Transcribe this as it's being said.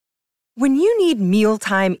When you need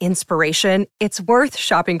mealtime inspiration, it's worth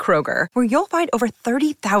shopping Kroger, where you'll find over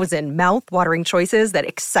 30,000 mouth-watering choices that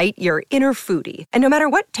excite your inner foodie. And no matter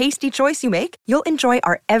what tasty choice you make, you'll enjoy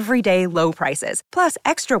our everyday low prices, plus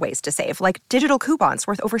extra ways to save, like digital coupons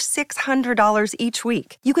worth over $600 each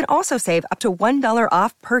week. You can also save up to $1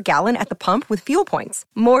 off per gallon at the pump with fuel points.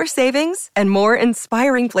 More savings and more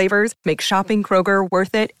inspiring flavors make shopping Kroger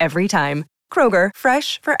worth it every time. Kroger,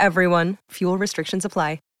 fresh for everyone. Fuel restrictions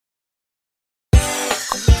apply.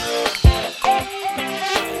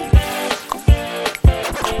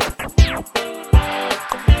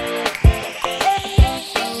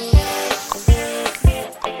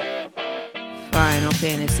 Final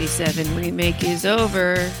Fantasy VII Remake is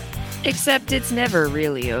over, except it's never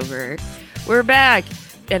really over. We're back,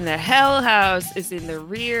 and the Hell House is in the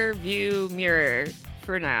rear view mirror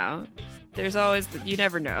for now. There's always, you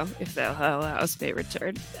never know if the Hell House may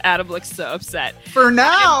return. Adam looks so upset. For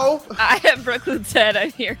now! I am Brooklyn Ted.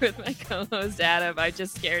 I'm here with my co-host Adam. I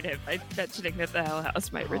just scared him by mentioning that the Hell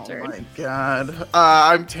House might return. Oh my god.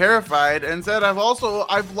 I'm terrified. And said I've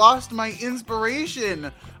lost my inspiration.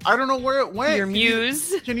 I don't know where it went. Your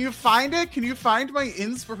muse. Can you find it? Can you find my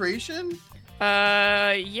inspiration?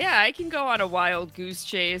 Yeah, I can go on a wild goose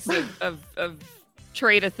chase of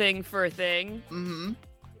trade a thing for a thing. Mm-hmm.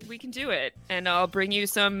 We can do it, and I'll bring you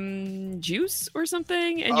some juice or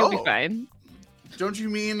something, and you'll be fine. Don't you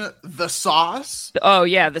mean the sauce? Oh,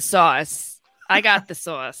 yeah, the sauce. I got the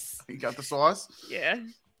sauce. You got the sauce? Yeah.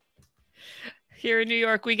 Here in New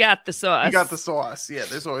York, we got the sauce. You got the sauce. Yeah,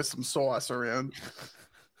 there's always some sauce around.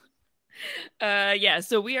 Yeah,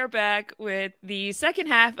 so we are back with the second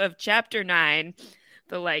half of Chapter 9,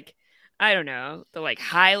 the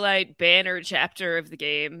highlight banner chapter of the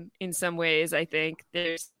game in some ways. I think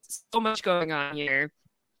there's so much going on here.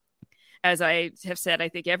 As I have said, I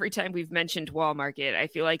think every time we've mentioned Wall Market, I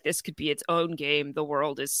feel like this could be its own game. The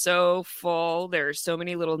world is so full. There are so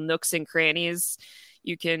many little nooks and crannies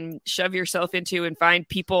you can shove yourself into and find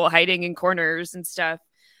people hiding in corners and stuff.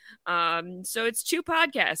 So it's two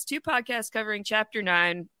podcasts covering Chapter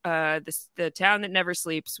 9, the town that never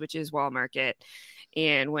sleeps, which is Wall Market.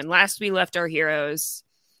 And when last we left our heroes,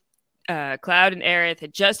 Cloud and Aerith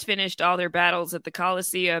had just finished all their battles at the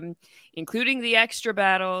Colosseum, including the extra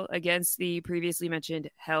battle against the previously mentioned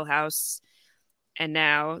Hell House. And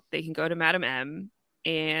now they can go to Madame M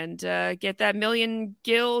and get that million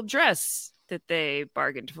gil dress that they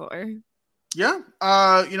bargained for. Yeah,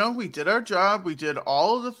 we did our job. We did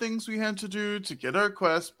all of the things we had to do to get our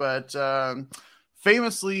quest, but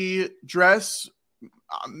famously, dress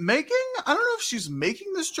making, I don't know if she's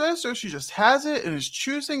making this dress or she just has it and is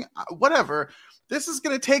choosing, whatever. This is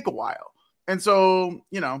going to take a while. And so,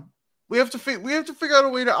 we have to figure out a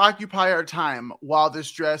way to occupy our time while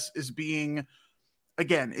this dress is being,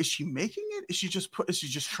 again, is she making it? Is she just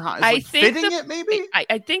trying, fitting it maybe?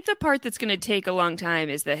 I think the part that's going to take a long time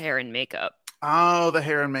is the hair and makeup. Oh, the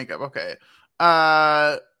hair and makeup. Okay.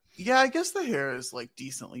 Yeah, I guess the hair is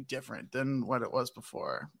decently different than what it was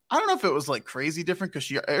before. I don't know if it was crazy different because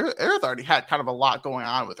Aerith already had kind of a lot going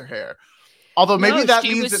on with her hair. Although maybe that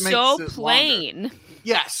means it makes so it plain. Longer.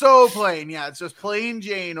 Yeah, so plain. Yeah, it's just plain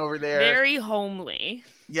Jane over there. Very homely.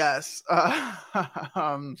 Yes.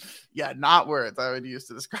 Yeah, not words I would use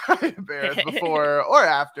to describe Aerith before or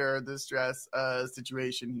after this dress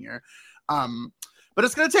situation here. But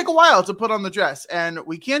it's going to take a while to put on the dress, and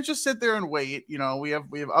we can't just sit there and wait. We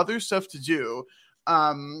have other stuff to do.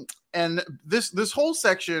 And this whole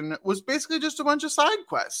section was basically just a bunch of side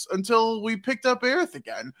quests until we picked up Aerith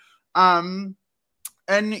again. And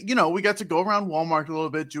we got to go around Walmart a little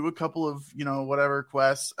bit, do a couple of whatever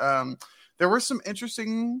quests. There was some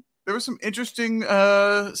interesting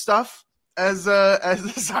stuff as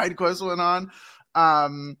the side quest went on.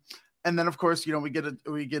 And then, of course, we get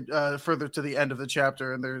further to the end of the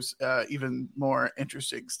chapter, and there's even more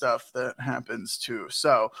interesting stuff that happens too.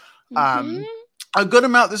 So, a good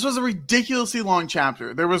amount. This was a ridiculously long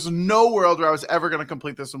chapter. There was no world where I was ever going to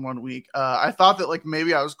complete this in 1 week. I thought that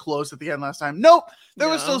maybe I was close at the end last time. Nope, there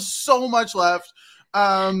was still so much left.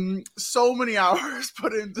 So many hours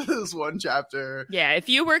put into this one chapter. Yeah, if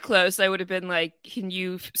you were close, I would have been like, can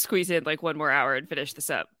you squeeze in 1 more hour and finish this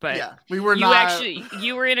up? But yeah, we were not.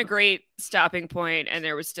 You were in a great stopping point, and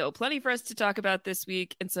there was still plenty for us to talk about this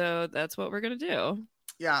week, and so that's what we're gonna do.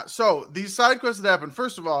 Yeah, so these side quests that happened,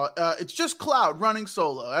 first of all, it's just Cloud running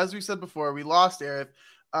solo. As we said before, we lost Aerith.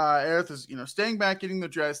 Aerith is, staying back, getting the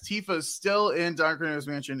dress. Tifa is still in Dark Reigner's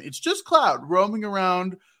mansion. It's just Cloud roaming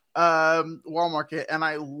around Wall Market, and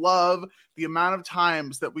I love the amount of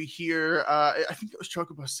times that we hear I think it was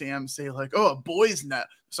Chocobo Sam say like, oh, a boys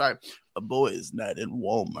night in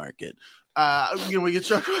Wall Market. We get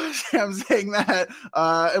Chocobo Sam saying that,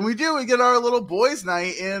 and we get our little boys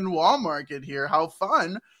night in Wall Market here. How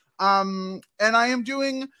fun. And I am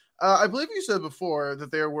doing I believe you said before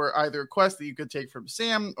that there were either quests that you could take from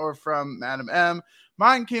Sam or from Madam M.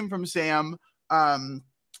 Mine came from Sam.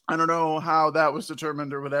 I don't know how that was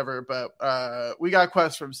determined or whatever, but we got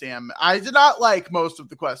quests from Sam. I did not like most of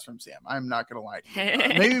the quests from Sam. I'm not going to lie to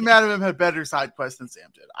you. Maybe Madam M had better side quests than Sam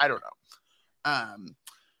did. I don't know.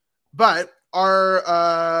 But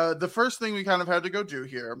our the first thing we kind of had to go do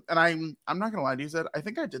here, and I'm not going to lie to you, I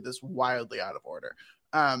think I did this wildly out of order.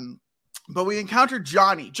 But we encountered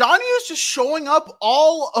Johnny. Johnny is just showing up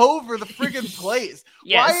all over the friggin' place.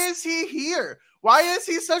 Yes. Why is he here? Why is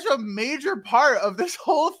he such a major part of this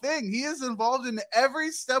whole thing? He is involved in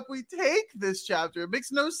every step we take this chapter. It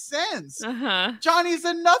makes no sense. Johnny's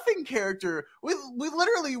a nothing character. We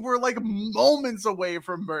literally were like moments away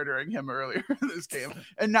from murdering him earlier in this game.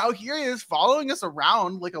 And now here he is following us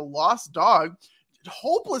around like a lost dog,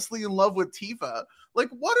 hopelessly in love with Tifa. Like,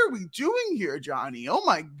 what are we doing here, Johnny? Oh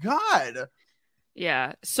my God.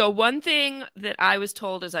 Yeah. So one thing that I was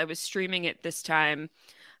told as I was streaming it this time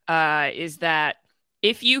is that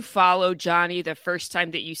if you follow Johnny the first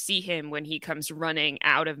time that you see him when he comes running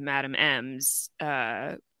out of Madam M's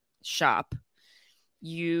shop,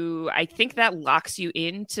 I think that locks you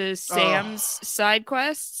into Sam's side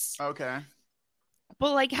quests. Okay.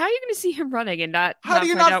 But like, how are you going to see him running and not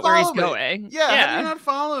find out where he's going? Yeah, how do you not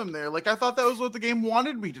follow him there? Like, I thought that was what the game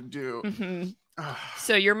wanted me to do. Mm-hmm.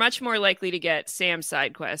 So you're much more likely to get Sam's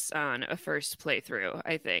side quests on a first playthrough,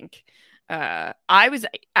 I think. I was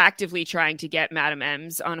actively trying to get Madam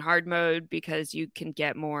M's on hard mode because you can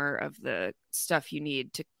get more of the stuff you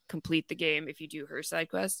need to complete the game if you do her side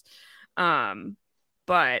quests.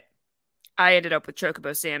 But I ended up with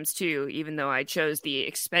Chocobo Sam's too, even though I chose the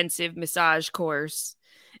expensive massage course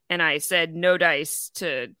and I said no dice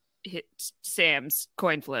to hit Sam's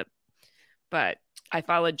coin flip. But I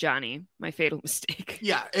followed Johnny, my fatal mistake.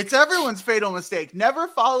 Yeah, it's everyone's fatal mistake. Never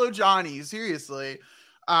follow Johnny, seriously.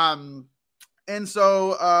 And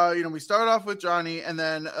so, we started off with Johnny, and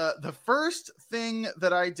then the first thing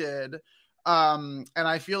that I did, and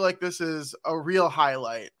I feel like this is a real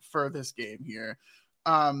highlight for this game here,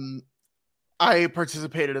 I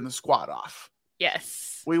participated in the squat off.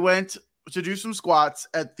 Yes. We went to do some squats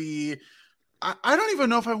at the, I don't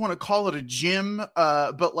even know if I want to call it a gym,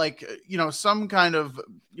 but like, some kind of,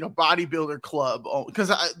 bodybuilder club,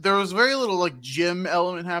 because there was very little like gym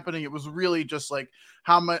element happening. It was really just like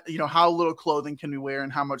how much, how little clothing can we wear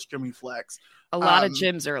and how much can we flex. A lot of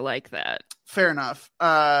gyms are like that. Fair enough.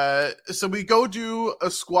 So we go do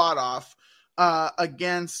a squat off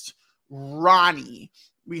against Ronnie.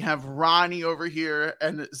 We have Ronnie over here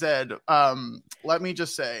and Zed. Let me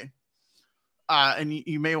just say, and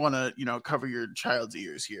you may want to, cover your child's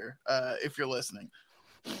ears here if you're listening.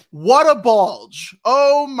 What a bulge.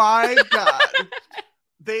 Oh my God.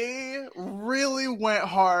 They really went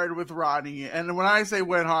hard with Ronnie. And when I say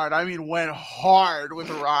went hard, I mean went hard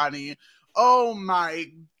with Ronnie. Oh my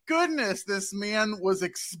goodness. This man was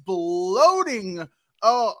exploding.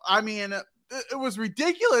 Oh, I mean, it was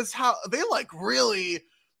ridiculous how they really,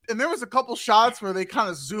 and there was a couple shots where they kind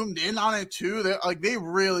of zoomed in on it too. They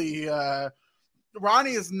really,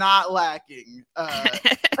 Ronnie is not lacking.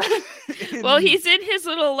 Well, he's in his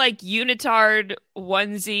little like unitard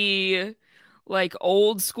onesie, like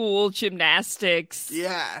old school gymnastics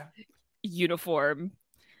uniform.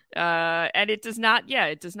 And it does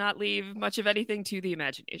not leave much of anything to the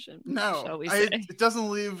imagination. No, shall we say. It doesn't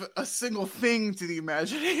leave a single thing to the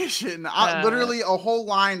imagination. Literally a whole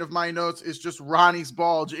line of my notes is just Ronnie's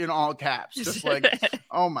bulge in all caps. Just like,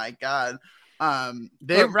 oh my God.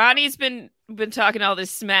 But Ronnie's been talking all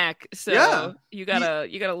this smack, so you gotta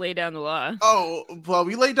lay down the law. Oh well,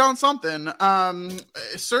 we laid down something.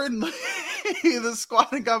 Certainly the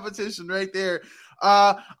squatting competition right there.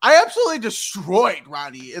 I absolutely destroyed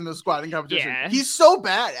Ronnie in the squatting competition. Yeah. He's so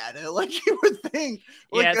bad at it. Like you would think.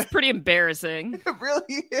 Like, it's pretty embarrassing. It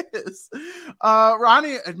really is.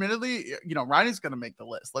 Ronnie, admittedly, Ronnie's going to make the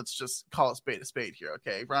list. Let's just call a spade here.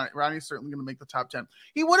 Okay. Ronnie's certainly going to make the top 10.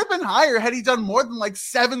 He would have been higher had he done more than like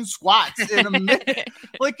 7 squats in a minute.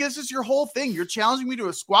 Like, this is your whole thing. You're challenging me to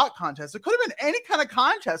a squat contest. It could have been any kind of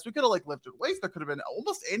contest. We could have like lifted weights. There could have been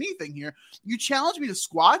almost anything here. You challenge me to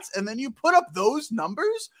squats and then you put up those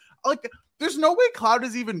numbers. Like, there's no way Cloud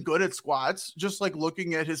is even good at squats. Just like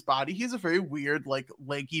looking at his body, he has a very weird, like,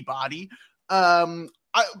 leggy body.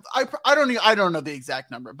 I don't know the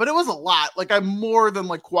exact number, but it was a lot. Like I more than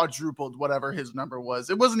like quadrupled whatever his number was.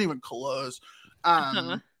 It wasn't even close.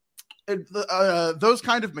 Those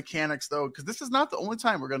kind of mechanics though, because this is not the only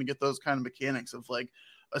time we're going to get those kind of mechanics of like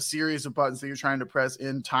a series of buttons that you're trying to press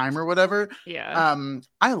in time or whatever. Yeah.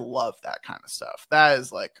 I love that kind of stuff. That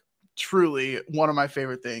is like truly one of my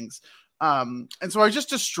favorite things. And so I just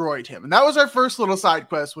destroyed him. And that was our first little side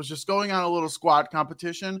quest, was just going on a little squad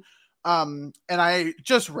competition. And I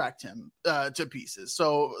just wrecked him to pieces.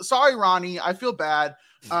 So sorry, Ronnie. I feel bad.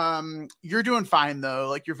 You're doing fine though.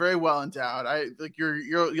 Like you're very well endowed.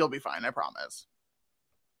 You'll be fine. I promise.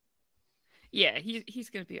 Yeah, he's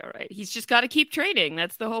gonna be all right. He's just got to keep training.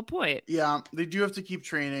 That's the whole point. Yeah, they do have to keep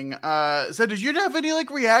training. So did you have any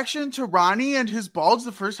like reaction to Ronnie and his bulge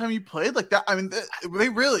the first time you played like that? I mean, they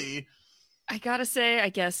really. I gotta say, I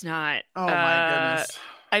guess not. Oh my goodness.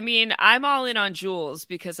 I mean, I'm all in on Jules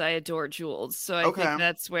because I adore Jules. So I think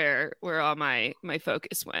that's where all my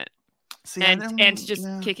focus went. See, and just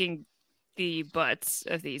kicking the butts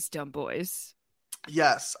of these dumb boys.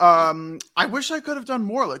 Yes. I wish I could have done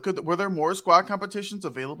more. Like, were there more squad competitions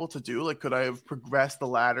available to do? Like, could I have progressed the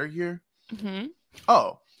ladder here? Mm-hmm.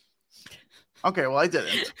 Oh. Okay, well, I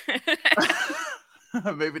didn't.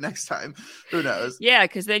 Maybe next time. Who knows? Yeah,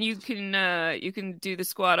 because then you can do the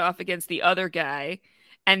squad off against the other guy,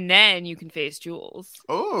 and then you can face Jules.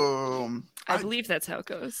 Oh, I believe that's how it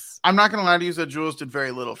goes. I'm not gonna lie to you that Jules did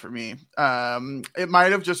very little for me. It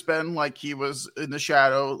might have just been like he was in the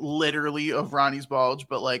shadow, literally, of Ronnie's bulge,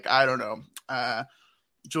 but like I don't know.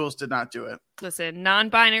 Jules did not do it. Listen,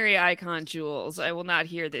 non-binary icon Jules, I will not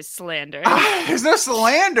hear this slander. There's no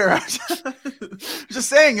slander. Just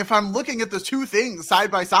saying, if I'm looking at the two things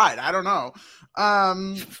side by side, I don't know.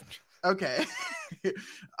 Okay.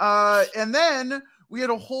 And then we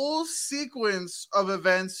had a whole sequence of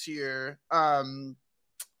events here. The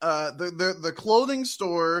clothing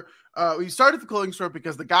store. We started the clothing store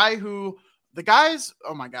because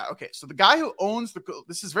oh my god. Okay, so the guy who owns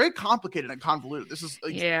this is very complicated and convoluted. This is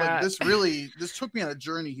like this took me on a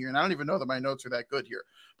journey here, and I don't even know that my notes are that good here.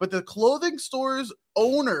 But the clothing store's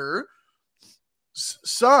owner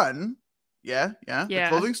son. Yeah. The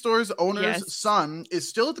clothing store's owner's son is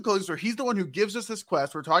still at the clothing store. He's the one who gives us this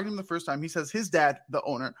quest. We're talking to him the first time. He says his dad, the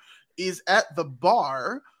owner, is at the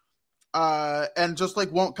bar and just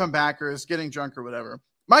like won't come back or is getting drunk or whatever.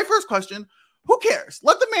 My first question, who cares?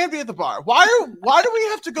 Let the man be at the bar. Why do we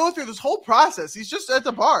have to go through this whole process? He's just at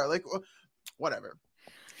the bar. Like, whatever.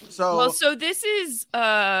 So this is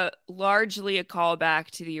largely a callback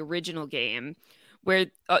to the original game, where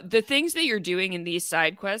the things that you're doing in these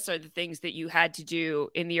side quests are the things that you had to do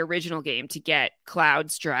in the original game to get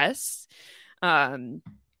Cloud's dress. You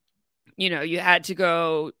had to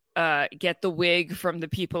go get the wig from the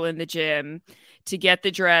people in the gym. To get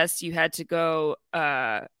the dress, you had to go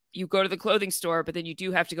you go to the clothing store, but then you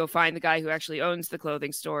do have to go find the guy who actually owns the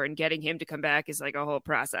clothing store, and getting him to come back is like a whole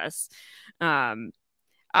process.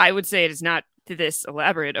 I would say it is not this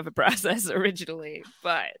elaborate of a process originally,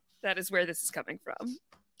 but that is where this is coming from.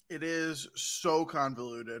 It is so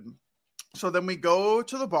convoluted. So then we go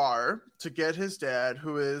to the bar to get his dad,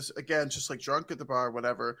 who is, again, just like drunk at the bar,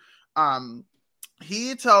 whatever.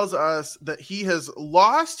 He tells us that he has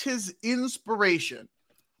lost his inspiration.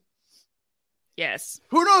 Yes.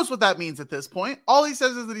 Who knows what that means at this point? All he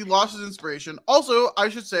says is that he lost his inspiration. Also, I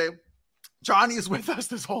should say, Johnny is with us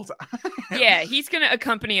this whole time. Yeah, he's going to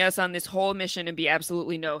accompany us on this whole mission and be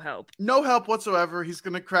absolutely no help. No help whatsoever. He's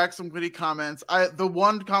going to crack some witty comments. The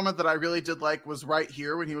one comment that I really did like was right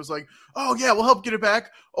here when he was like, "Oh yeah, we'll help get it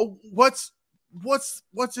back." Oh, what's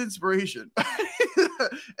inspiration?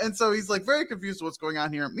 And so he's like very confused with what's going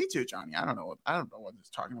on here. Me too, Johnny. I don't know what he's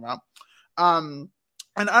talking about. And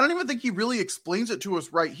I don't even think he really explains it to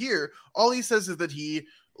us right here. All he says is that he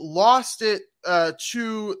lost it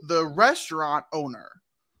to the restaurant owner.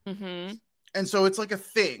 Mm-hmm. And so it's like a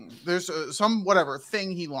thing. There's some whatever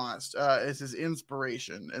thing he lost is his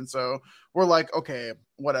inspiration. And so we're like, okay,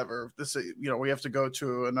 whatever. This, we have to go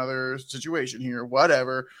to another situation here,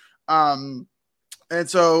 whatever. And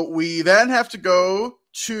so we then have to go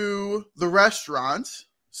to the restaurant.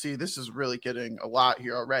 See, this is really getting a lot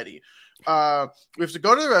here already. We have to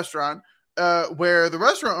go to the restaurant where the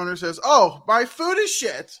restaurant owner says, "Oh, my food is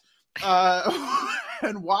shit."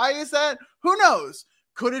 And why is that? Who knows?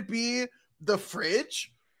 Could it be the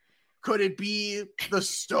fridge? Could it be the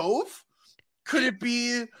stove? Could it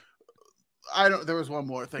be? There was one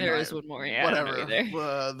more thing. There is one more. Yeah. Whatever.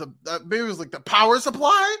 Maybe it was like the power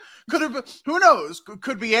supply. Could have been, who knows?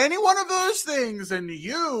 Could be any one of those things. And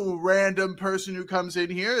you, random person who comes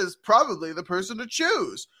in here, is probably the person to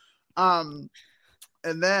choose.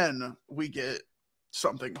 And then we get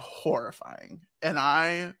something horrifying. And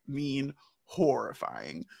I mean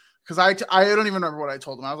horrifying. Because I don't even remember what I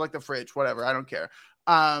told him. I was like, the fridge, whatever. I don't care.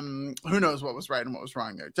 Who knows what was right and what was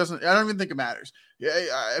wrong there? I don't even think it matters. Yeah,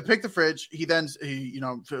 I picked the fridge. He said,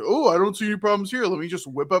 oh, I don't see any problems here. Let me just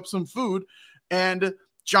whip up some food. And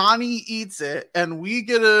Johnny eats it, and we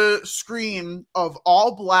get a screen of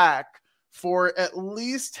all black for at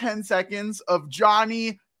least 10 seconds of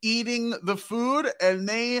Johnny eating the food, and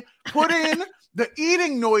they put in the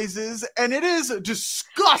eating noises, and it is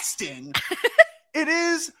disgusting. It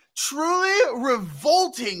is truly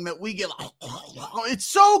revolting that we get, it's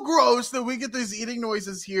so gross that we get these eating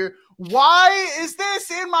noises here. Why is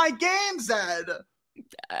this in my game, Zed?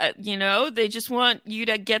 They just want you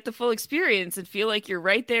to get the full experience and feel like you're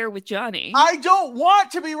right there with Johnny. I don't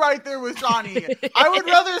want to be right there with Johnny. I would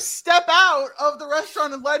rather step out of the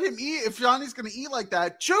restaurant and let him eat. If Johnny's going to eat like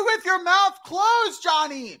that, chew with your mouth closed,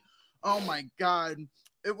 Johnny. Oh my God.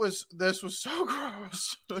 This was so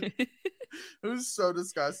gross. It was so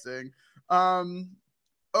disgusting.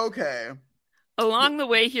 Okay. Along the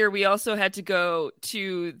way here, we also had to go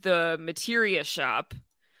to the materia shop.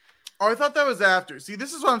 Oh, I thought that was after. See,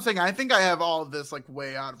 this is what I'm saying. I think I have all of this like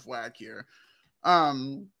way out of whack here.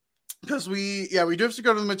 Because we do have to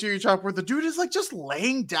go to the materia shop where the dude is like just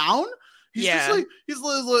laying down. He's just like he's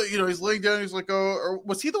laying down. He's like, oh, or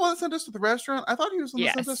was he the one that sent us to the restaurant? I thought he was the one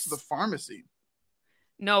that sent us to the pharmacy.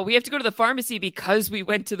 No, we have to go to the pharmacy because we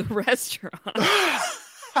went to the restaurant.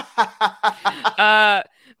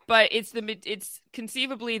 But it's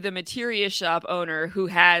conceivably the materia shop owner who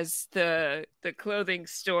has the clothing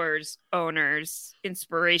store's owner's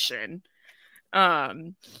inspiration.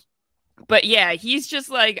 But yeah, he's just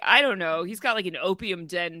like, I don't know. He's got like an opium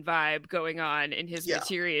den vibe going on in his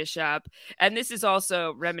materia shop. And this is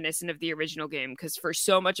also reminiscent of the original game because for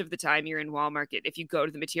so much of the time you're in Wall Market, if you go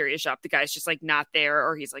to the materia shop, the guy's just like not there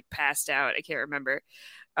or he's like passed out. I can't remember.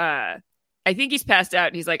 I think he's passed out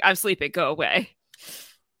and he's like, I'm sleeping, go away.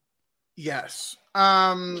 Yes.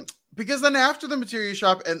 Because then after the materia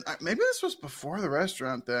shop, and maybe this was before the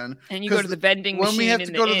restaurant then. And you go to the vending machine. When we have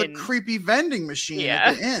to go to the creepy vending machine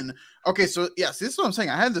at the inn. Okay, so yes, this is what I'm saying.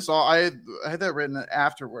 I had that written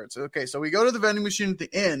afterwards. Okay, so we go to the vending machine at the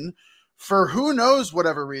inn for who knows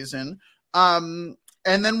whatever reason. And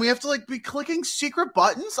then we have to like be clicking secret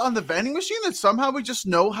buttons on the vending machine that somehow we just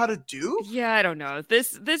know how to do. Yeah, I don't know.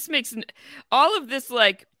 This makes all of this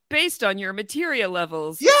like based on your materia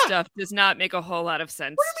levels stuff does not make a whole lot of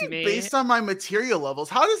sense to me. Based on my materia levels,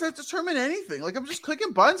 how does that determine anything? Like I'm just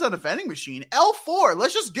clicking buttons on a vending machine. L4,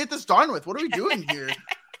 let's just get this done with. What are we doing here?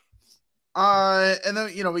 And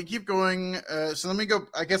then we keep going. So then we go.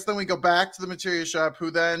 I guess then we go back to the materia shop.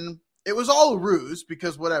 Who then? It was all a ruse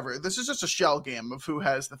because whatever. This is just a shell game of who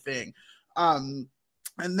has the thing. And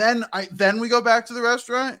then we go back to the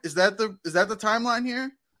restaurant. Is that the timeline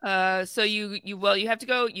here? So you have to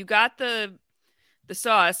go. You got the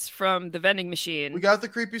sauce from the vending machine. We got the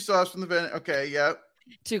creepy sauce from the vending. Okay, yep.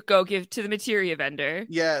 To go give to the materia vendor.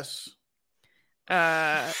 Yes.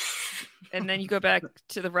 And then you go back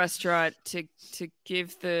to the restaurant to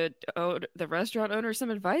give the restaurant owner some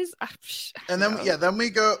advice. And then we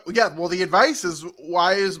go. Yeah, well, the advice is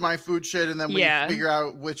why is my food shit, and then we figure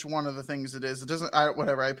out which one of the things it is. It doesn't.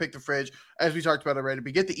 Whatever. I picked the fridge as we talked about already.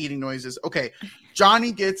 We get the eating noises. Okay,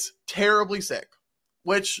 Johnny gets terribly sick,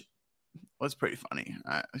 which was pretty funny.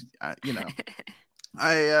 I didn't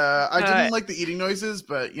like the eating noises,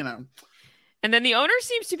 but And then the owner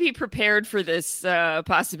seems to be prepared for this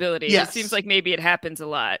possibility. Yes. It seems like maybe it happens a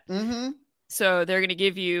lot. Mm-hmm. So they're going to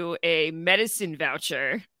give you a medicine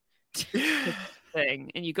voucher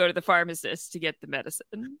thing, and you go to the pharmacist to get the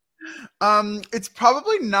medicine. It's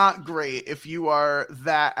probably not great if you are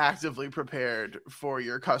that actively prepared for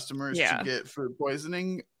your customers to get food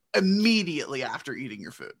poisoning immediately after eating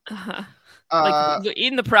your food. Uh-huh. Like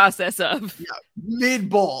in the process of. Yeah,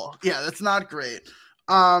 mid-bowl. Yeah, that's not great.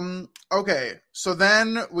 Okay, so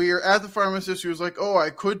then we're at the pharmacist who's like, oh, I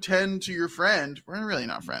could tend to your friend. We're really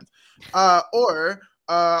not friends. Or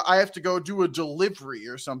I have to go do a delivery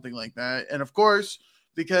or something like that. And of course,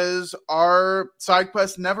 because our side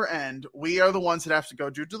quests never end, we are the ones that have to go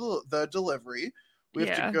do the delivery. We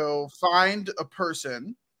have to go find a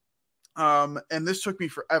person. And this took me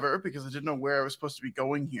forever because I didn't know where I was supposed to be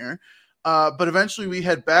going here. But eventually we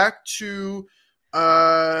head back to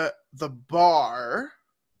the bar.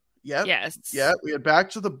 Yep. Yes. Yeah. We head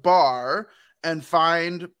back to the bar and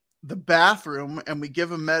find the bathroom, and we give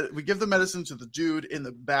the medicine to the dude in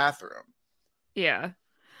the bathroom. Yeah.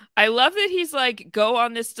 I love that he's like, go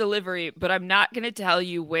on this delivery, but I'm not going to tell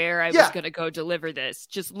you where I was going to go deliver this.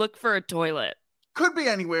 Just look for a toilet. Could be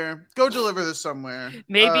anywhere. Go deliver this somewhere.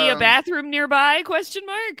 Maybe a bathroom nearby, question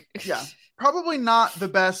mark? Yeah. Probably not the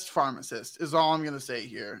best pharmacist is all I'm going to say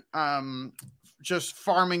here. Just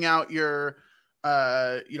farming out your,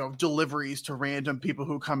 deliveries to random people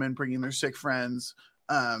who come in bringing their sick friends.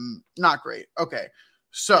 Not great. Okay.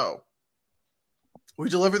 So we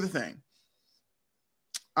deliver the thing.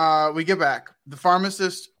 We get back. The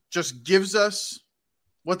pharmacist just gives us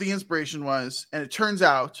what the inspiration was. And it turns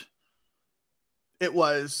out it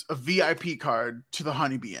was a VIP card to the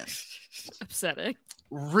Honeybee Inn. Upsetting.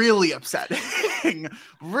 Really upsetting.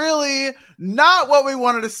 Really not what we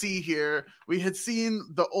wanted to see here. We had seen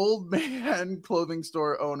the old man clothing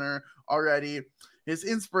store owner already. His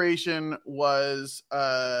inspiration was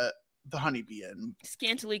the Honeybee Inn.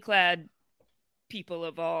 Scantily clad people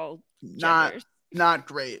of all genders. Not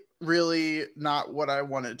great. Really not what I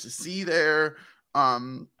wanted to see there.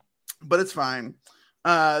 But it's fine.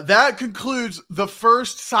 That concludes the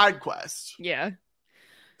first side quest. Yeah.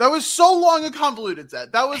 That was so long and convoluted,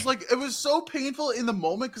 Zed. That was like, it was so painful in the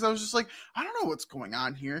moment because I was just like, I don't know what's going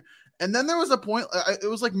on here. And then there was a point, it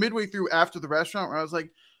was like midway through after the restaurant where I was like,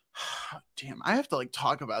 damn, I have to like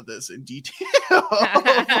talk about this in detail. And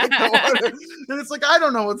it's like, I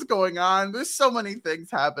don't know what's going on. There's so many things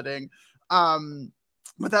happening.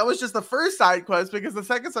 But that was just the first side quest because the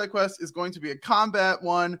second side quest is going to be a combat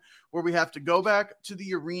one where we have to go back to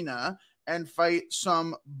the arena and fight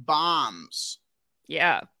some bombs.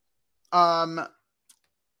 Yeah. I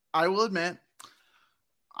will admit,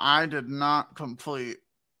 I did not complete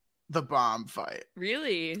the bomb fight.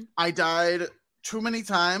 Really? I died too many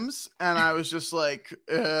times, and I was just like,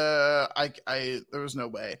 there was no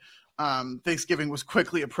way. Thanksgiving was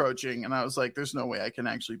quickly approaching, and I was like, there's no way I can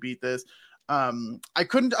actually beat this. I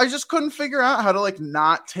just couldn't figure out how to like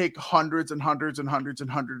not take hundreds and hundreds and hundreds and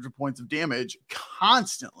hundreds of points of damage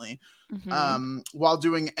constantly. While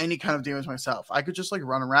doing any kind of damage myself. I could just like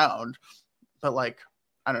run around, but like,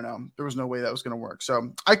 I don't know. There was no way that was going to work.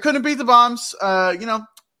 So I couldn't beat the bombs.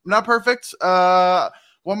 Not perfect.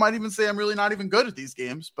 One might even say I'm really not even good at these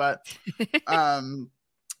games, but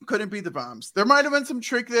couldn't beat the bombs. There might have been some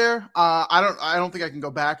trick there. I don't think I can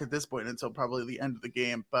go back at this point until probably the end of the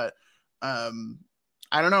game, but I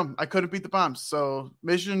don't know. I couldn't beat the bombs. So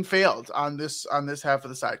mission failed on this half of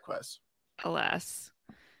the side quest. Alas.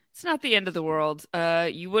 It's not the end of the world.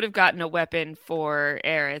 You would have gotten a weapon for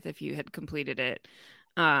Aerith if you had completed it.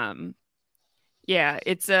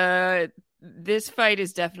 It's this fight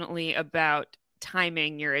is definitely about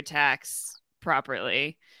timing your attacks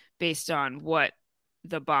properly based on what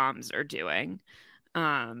the bombs are doing.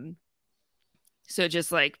 So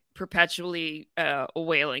just like perpetually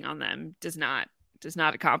wailing on them does not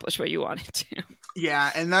accomplish what you want it to.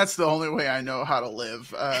 Yeah, and that's the only way I know how to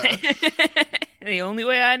live. The only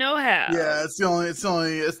way I know how. Yeah, that's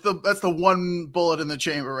the one bullet in the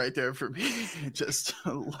chamber right there for me. Just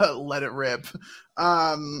let it rip.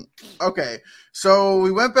 Okay, so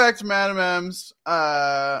we went back to Madame M's.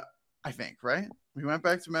 I think, right? We went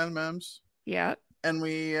back to Madame M's. Yeah. And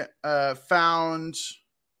we found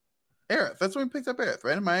Aerith. That's when we picked up Aerith,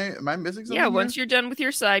 right? Am I missing something? Yeah, once you're done with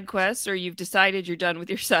your side quests, or you've decided you're done with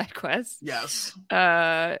your side quests. Yes.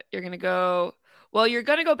 You're gonna go. Well, you're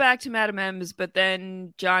gonna go back to Madame M's, but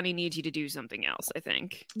then Johnny needs you to do something else, I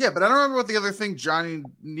think. Yeah, but I don't remember what the other thing Johnny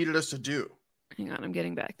needed us to do. Hang on, I'm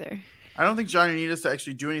getting back there. I don't think Johnny needed us to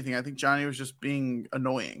actually do anything. I think Johnny was just being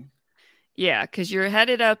annoying. Yeah, because you're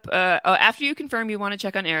headed up. After you confirm you want to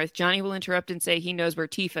check on Aerith, Johnny will interrupt and say he knows where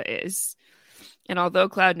Tifa is. And although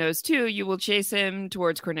Cloud knows too, you will chase him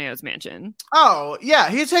towards Corneo's mansion. Oh, yeah.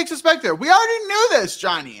 He takes us back there. We already knew this,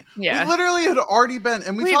 Johnny. Yeah. We literally had already been.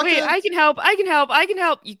 And we Wait, I can help.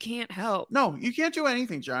 You can't help. No, you can't do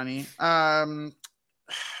anything, Johnny.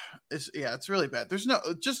 It's really bad.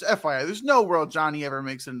 Just FYI, there's no world Johnny ever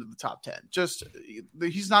makes it into the top 10.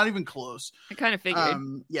 He's not even close. I kind of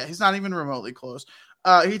figured. Yeah, he's not even remotely close.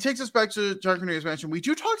 He takes us back to John Cornelius Mansion. We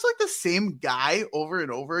do talk to like the same guy over and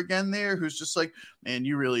over again there, who's just like, man,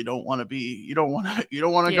 you really don't want to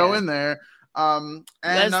go in there. And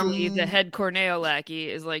Leslie, the head Corneo lackey,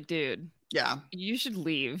 is like, dude, yeah, you should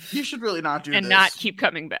leave. You should really not do and this. not keep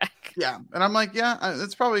coming back. Yeah, and I'm like, yeah,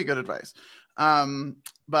 that's probably good advice.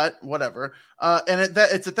 But whatever. And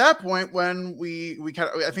it's at that point when we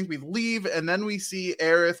I think we leave, and then we see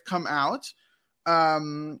Aerith come out.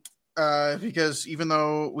 Because even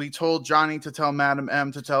though we told Johnny to tell Madame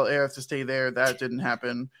M to tell Aerith to stay there, that didn't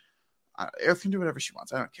happen. Aerith can do whatever she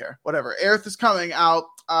wants. I don't care. Whatever. Aerith is coming out,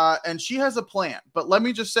 and she has a plan. But let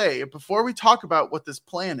me just say, before we talk about what this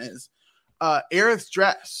plan is, Aerith's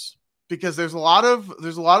dress, because there's a lot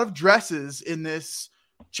of dresses in this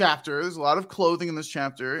chapter. There's a lot of clothing in this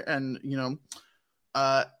chapter, and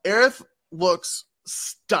Aerith looks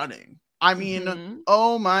stunning. I mean,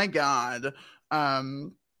 oh my god.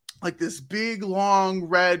 Like this big long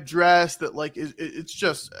red dress that like it's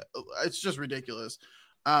just ridiculous.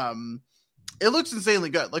 It looks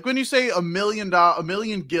insanely good. Like when you say a million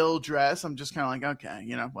gil dress, I'm just kind of like,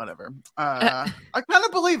 okay, whatever. I kind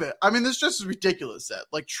of believe it. I mean, this dress is ridiculous set,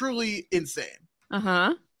 like truly insane.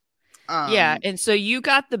 Yeah, and so you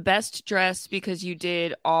got the best dress because you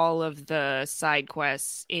did all of the side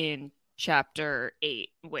quests in chapter 8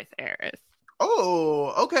 with Aerith.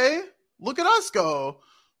 Oh, okay. Look at us go.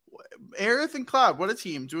 Aerith and Cloud, what a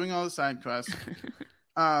team, doing all the side quests.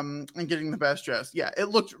 And getting the best dress. Yeah, it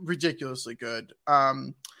looked ridiculously good.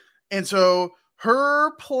 And so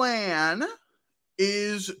her plan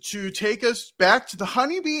is to take us back to the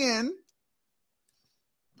Honeybee Inn,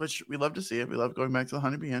 which we love to see it. We love going back to the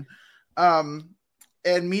Honeybee Inn.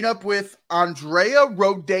 And meet up with Andrea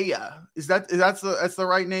Rhodea. That's the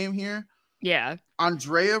right name here? Yeah.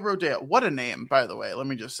 Andrea Rhodea. What a name, by the way. Let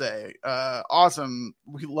me just say. Awesome.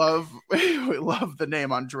 We love the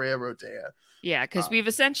name Andrea Rhodea. Yeah, because we've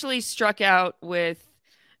essentially struck out with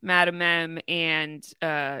Madame M and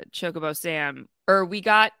Chocobo Sam. Or we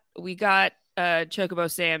got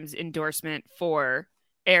Chocobo Sam's endorsement for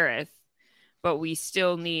Aerith, but we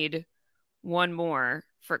still need one more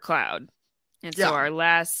for Cloud. And so our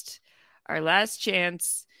last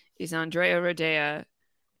chance is Andrea Rhodea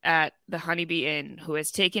at the Honeybee Inn, who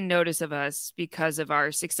has taken notice of us because of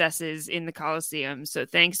our successes in the Colosseum. So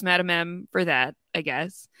thanks, Madame M, for that, I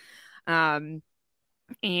guess. And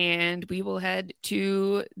we will head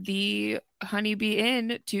to the Honeybee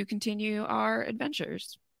Inn to continue our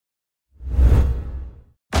adventures.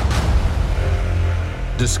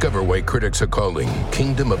 Discover why critics are calling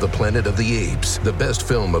Kingdom of the Planet of the Apes the best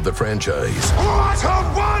film of the franchise. What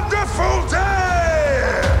a wonderful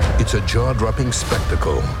day! It's a jaw-dropping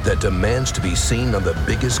spectacle that demands to be seen on the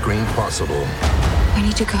biggest screen possible. We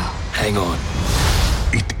need to go. Hang on.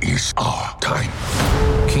 It is our time.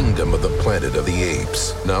 Kingdom of the Planet of the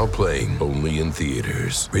Apes. Now playing only in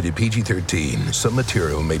theaters. Rated PG-13. Some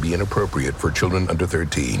material may be inappropriate for children under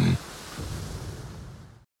 13.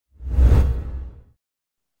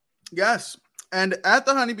 Yes. And at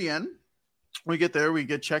the Honeybee Inn, we get there, we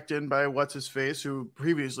get checked in by What's-His-Face, who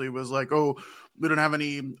previously was like, oh, we don't have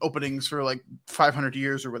any openings for like 500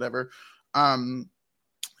 years or whatever.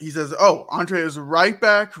 He says, oh, Andrea is right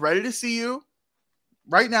back, ready to see you.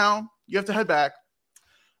 Right now, you have to head back.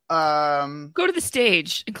 Go to the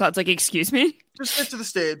stage. And Cloud's like, excuse me? Just get to the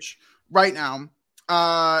stage right now.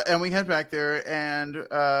 And we head back there, and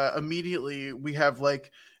immediately we have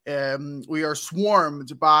like, we are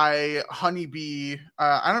swarmed by honeybee.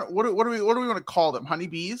 What do we want to call them?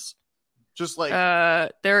 Honeybees? Just like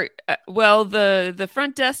they're the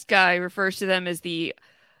front desk guy refers to them as the.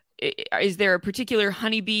 Is there a particular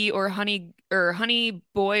honeybee or honey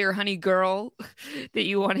boy or honey girl that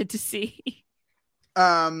you wanted to see?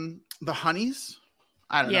 The honeys?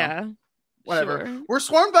 I don't know. Whatever. Sure. We're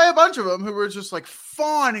swarmed by a bunch of them who were just like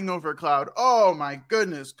fawning over Cloud. Oh my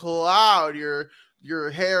goodness, Cloud, your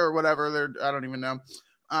hair or whatever. I don't even know.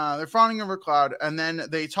 They're fawning over Cloud, and then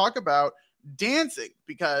they talk about dancing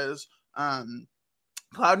because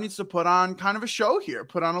Cloud needs to put on kind of a show here,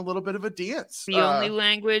 put on a little bit of a dance. The only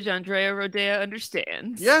language Andrea Rhodea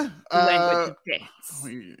understands. Yeah. The language of dance.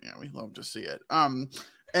 We love to see it.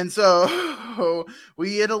 And so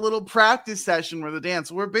we had a little practice session with the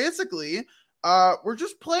dance where basically we're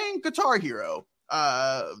just playing Guitar Hero,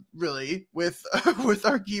 really, with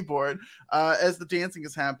our keyboard as the dancing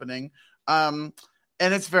is happening.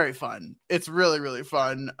 And it's very fun. It's really, really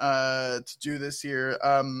fun to do this here.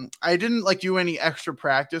 I didn't like do any extra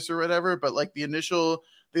practice or whatever, but like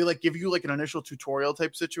they like give you like an initial tutorial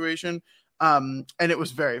type situation. And it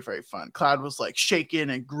was very, very fun. Cloud was like shaking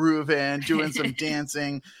and grooving, doing some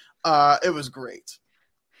dancing. It was great.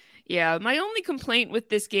 Yeah, my only complaint with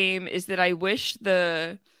this game is that I wish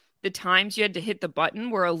the times you had to hit the button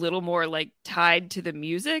were a little more like tied to the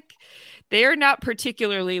music. They are not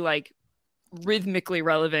particularly like rhythmically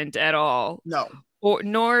relevant at all. No.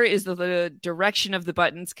 Nor is the direction of the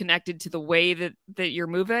buttons connected to the way that you're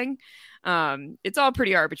moving. It's all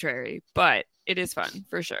pretty arbitrary, but it is fun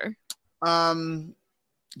for sure.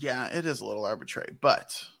 Yeah, it is a little arbitrary,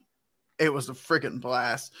 but it was a freaking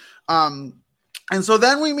blast. And so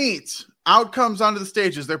then we meet. Out comes onto the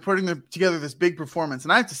stages. They're putting together this big performance,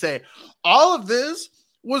 and I have to say, all of this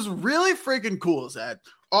was really freaking cool, Zed.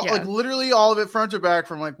 Like literally all of it front to back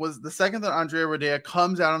from like was the second that Andrea Rhodea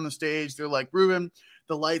comes out on the stage. They're like, Ruben,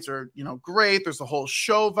 the lights are, great. There's a whole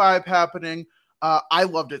show vibe happening. I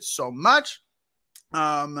loved it so much.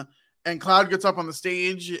 And Cloud gets up on the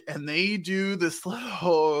stage and they do this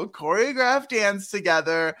little choreographed dance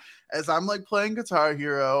together as I'm like playing Guitar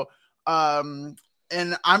Hero. And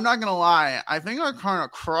I'm not gonna lie, I think I kind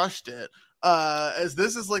of crushed it. As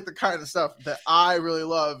this is like the kind of stuff that I really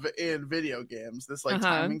love in video games, this like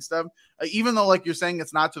timing stuff. Even though like you're saying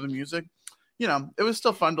it's not to the music, you know, it was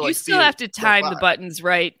still fun to like. You still have to time the buttons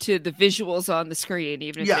right to the visuals on the screen,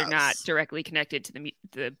 even if they're not directly connected to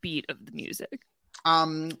the beat of the music.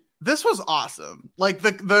 This was awesome. Like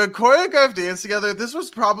the choreographed dance together. This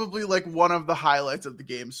was probably like one of the highlights of the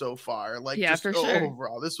game so far. Like, yeah, just for sure.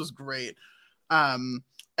 Overall, this was great. And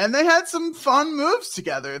they had some fun moves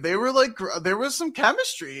together. They were like, there was some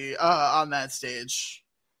chemistry on that stage.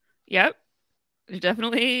 Yep, there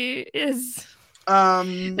definitely is.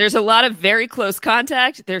 There's a lot of very close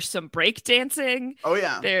contact. There's some break dancing. Oh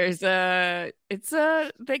yeah. There's it's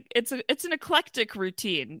an eclectic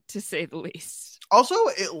routine, to say the least. Also,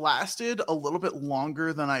 it lasted a little bit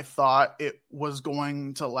longer than I thought it was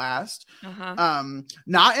going to last.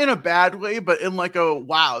 Not in a bad way, but in like a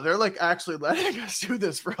wow, they're like actually letting us do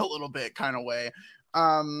this for a little bit kind of way.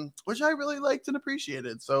 Which I really liked and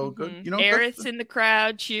appreciated. So good, you know. Aerith's in the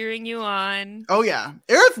crowd cheering you on. Oh yeah,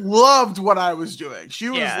 Aerith loved what I was doing. She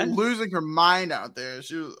was losing her mind out there.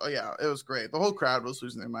 She was, it was great. The whole crowd was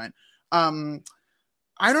losing their mind.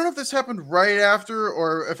 I don't know if this happened right after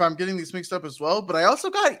or if I'm getting these mixed up as well, but I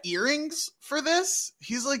also got earrings for this.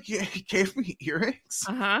 He's like, he gave me earrings.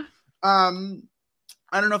 I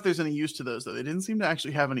don't know if there's any use to those though. They didn't seem to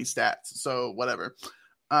actually have any stats. So whatever.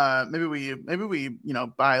 Maybe we, you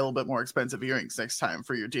know, buy a little bit more expensive earrings next time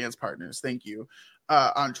for your dance partners. Thank you,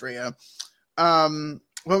 Andrea. Well,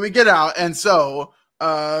 we get out. And so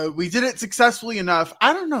we did it successfully enough.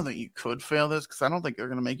 I don't know that you could fail this because I don't think they're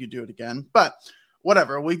going to make you do it again, but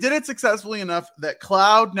whatever. We did it successfully enough that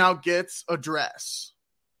Cloud now gets a dress.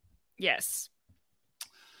 Yes.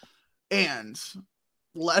 And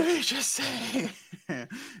let me just say,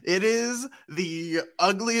 it is the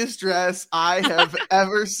ugliest dress I have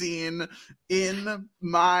ever seen in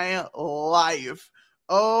my life.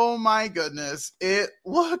 Oh my goodness. It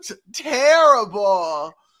looked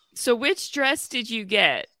terrible. So which dress did you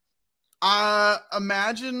get?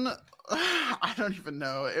 Imagine, I don't even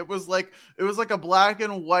know. It was like a black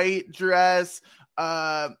and white dress.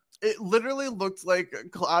 It literally looked like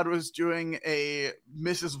Cloud was doing a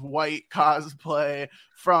Mrs. White cosplay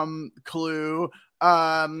from Clue.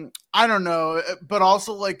 I don't know, but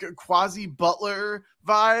also like quasi Butler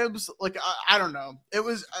vibes. Like, I don't know. It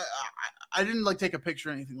was, I didn't like take a picture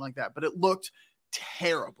or anything like that, but it looked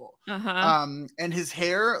terrible. And his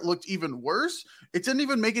hair looked even worse. It didn't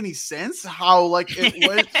even make any sense how like it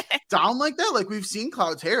went down like that. Like we've seen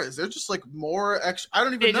Cloud's hair. Is there just like more extra? I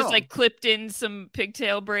don't even know. They just like clipped in some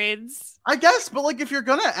pigtail braids, I guess. But like if you're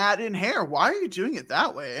gonna add in hair, why are you doing it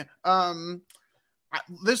that way?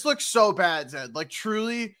 This looks so bad, Zed. Like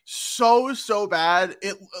truly so bad.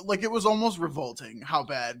 It was almost revolting how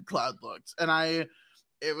bad Cloud looked. And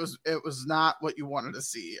it was not what you wanted to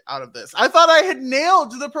see out of this. I thought I had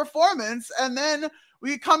nailed the performance, and then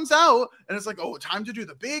it comes out and it's like, oh, time to do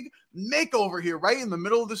the big makeover here, right in the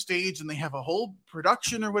middle of the stage, and they have a whole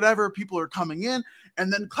production or whatever. People are coming in,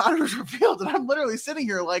 and then Cloud is revealed, and I'm literally sitting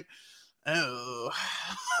here like, oh,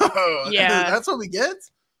 yeah, that's what we get.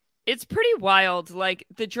 It's pretty wild. Like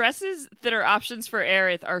the dresses that are options for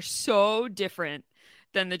Aerith are so different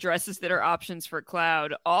than the dresses that are options for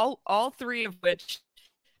Cloud. All three of which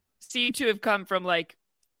seem to have come from like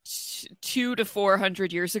 200 to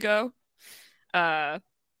 400 years ago.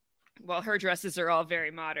 While her dresses are all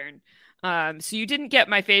very modern. So you didn't get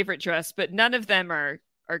my favorite dress, but none of them are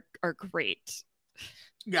great.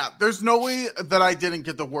 Yeah, there's no way that I didn't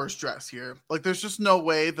get the worst dress here. Like there's just no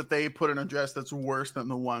way that they put in a dress that's worse than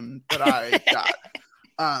the one that I got.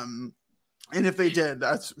 And if they did,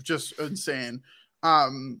 that's just insane.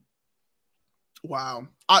 Wow.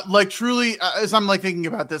 Like truly, as I'm like thinking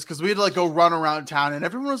about this, because we had to like go run around town and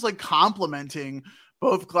everyone was like complimenting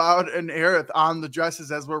both Cloud and Aerith on the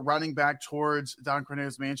dresses as we're running back towards Don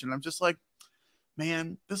Corneo's mansion. I'm just like,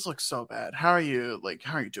 man, this looks so bad. How are you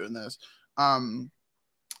doing this?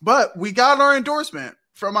 But we got our endorsement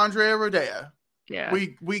from Andrea Rodea. Yeah.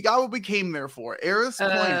 We got what we came there for. Aerith's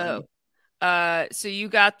plan. So you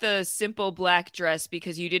got the simple black dress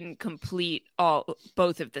because you didn't complete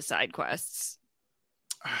both of the side quests.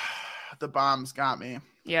 The bombs got me.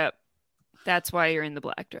 Yep. That's why you're in the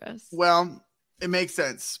black dress. Well, it makes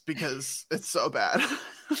sense because it's so bad.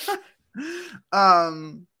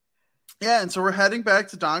 Yeah, and so we're heading back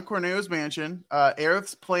to Don Corneo's mansion.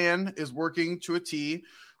 Aerith's plan is working to a T.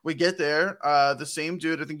 we get there. The same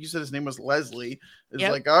dude, I think you said his name was Leslie, is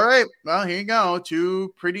Yep. like, all right, well, here you go.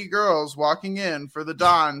 2 pretty girls walking in for the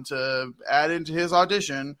Don to add into his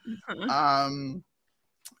audition.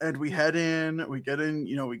 And we head in, we get in,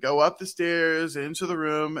 we go up the stairs into the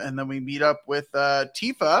room, and then we meet up with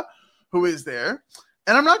Tifa, who is there.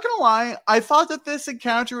 And I'm not going to lie, I thought that this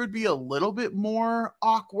encounter would be a little bit more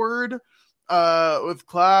awkward with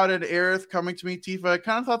Cloud and Aerith coming to meet Tifa. I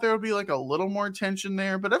kind of thought there would be like a little more tension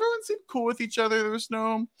there, but everyone seemed cool with each other. There was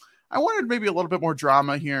I wanted maybe a little bit more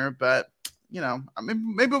drama here, but,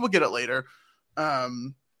 maybe we'll get it later.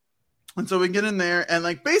 And so we get in there, and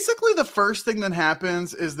like basically the first thing that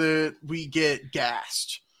happens is that we get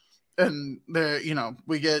gassed. And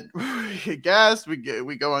we get gassed,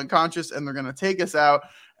 we go unconscious, and they're gonna take us out.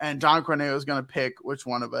 And Don Corneo is gonna pick which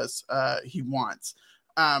one of us he wants.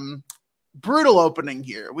 Brutal opening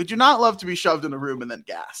here. We do not love to be shoved in a room and then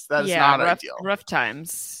gassed. That is not ideal. Rough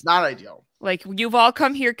times. Not ideal. Like, you've all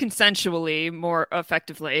come here consensually, more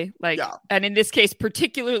effectively. And in this case,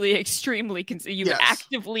 particularly extremely, you've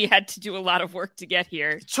actively had to do a lot of work to get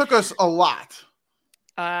here. It took us a lot.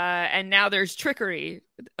 And now there's trickery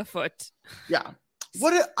afoot. Yeah.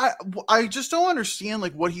 I just don't understand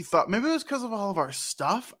like what he thought. Maybe it was because of all of our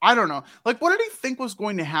stuff. I don't know. Like, what did he think was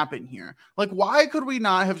going to happen here? Like, why could we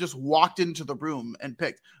not have just walked into the room and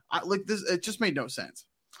picked? It just made no sense.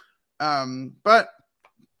 But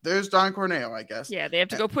there's Don Corneo, I guess. Yeah, they have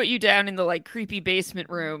to go put you down in the like creepy basement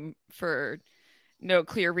room for no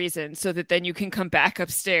clear reason, so that then you can come back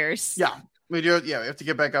upstairs. Yeah. We do. Yeah, we have to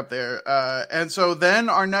get back up there. And so then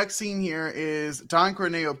our next scene here is Don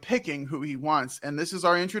Corneo picking who he wants. And this is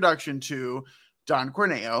our introduction to Don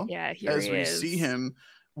Corneo. Yeah, here as he we is. see him.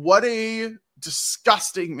 What a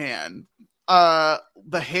disgusting man.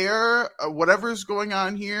 The hair, whatever's going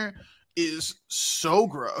on here is so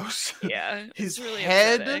gross. Yeah. His really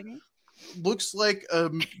head upsetting. Looks like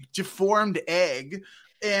a deformed egg.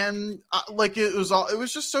 And it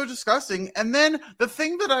was just so disgusting. And then the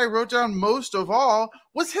thing that I wrote down most of all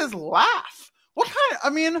was his laugh. He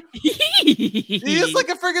is like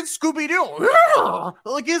a friggin' Scooby-Doo.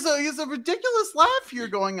 Like he's a ridiculous laugh here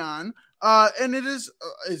going on. And it is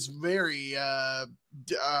very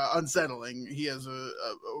unsettling. He has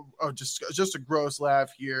just a gross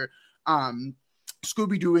laugh here.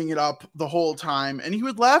 Scooby-Dooing it up the whole time, and he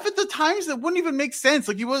would laugh at the times that wouldn't even make sense.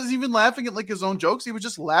 Like, he wasn't even laughing at like his own jokes. He would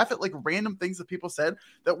just laugh at like random things that people said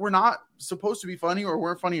that were not supposed to be funny or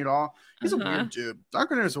weren't funny at all. He's a weird dude. Don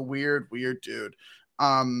Corneo is a weird dude.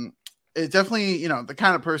 It definitely, the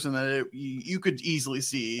kind of person that you could easily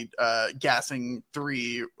see gassing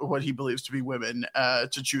 3 what he believes to be women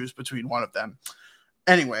to choose between one of them.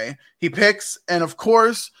 Anyway, he picks, and of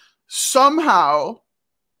course, somehow,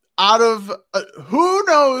 out of who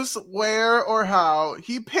knows where or how,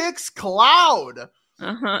 he picks Cloud.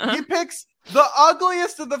 He picks the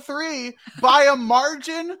ugliest of the 3 by a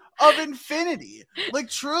margin of infinity. Like,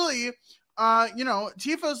 truly,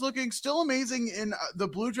 Tifa is looking still amazing in the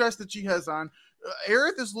blue dress that she has on.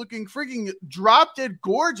 Aerith is looking freaking drop dead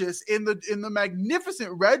gorgeous in the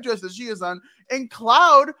magnificent red dress that she is on, and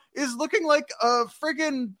Cloud is looking like a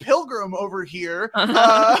friggin' pilgrim over here.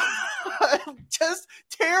 Just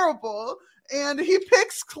terrible. And he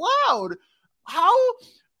picks Cloud. How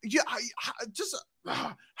is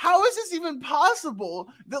this even possible?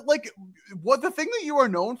 That like what the thing that you are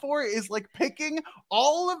known for is like picking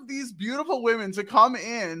all of these beautiful women to come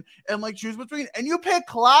in and like choose between, and you pick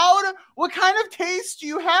Cloud? What kind of taste do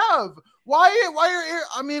you have? Why are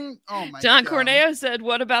oh my Don God. Corneo said,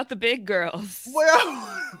 "What about the big girls?"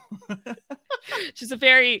 Well, Just a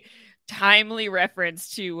very timely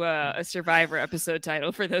reference to a Survivor episode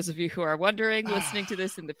title for those of you who are wondering, listening to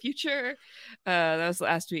this in the future. That was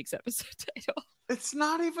last week's episode title. It's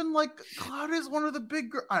not even like Cloud is one of the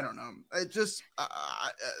big I don't know. It just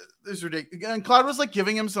it's ridiculous. And Cloud was like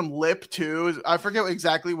giving him some lip too. I forget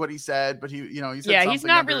exactly what he said, but he said he's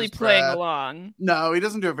not really playing along. No, he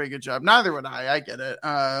doesn't do a very good job. Neither would I. I get it.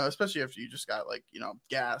 Especially after you just got like,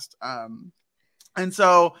 gassed. And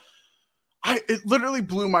so it literally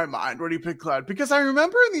blew my mind when he picked Cloud, because I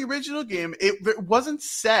remember in the original game, it wasn't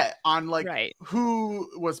set on like who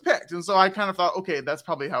was picked. And so I kind of thought, okay, that's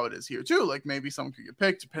probably how it is here too. Like maybe someone could get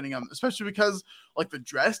picked depending on, especially because like the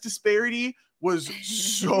dress disparity was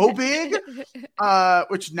so big,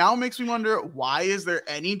 which now makes me wonder, why is there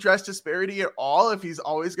any dress disparity at all if he's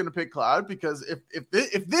always going to pick Cloud? Because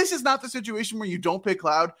if this is not the situation where you don't pick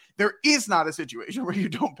Cloud, there is not a situation where you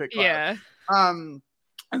don't pick Cloud. Yeah.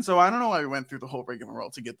 And so I don't know why we went through the whole rigmarole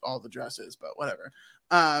to get all the dresses, but whatever.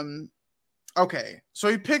 Okay, so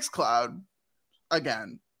he picks Cloud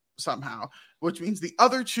again. somehow, which means the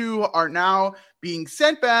other two are now being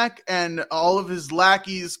sent back, and all of his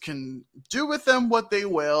lackeys can do with them what they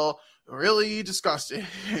will. Really disgusting.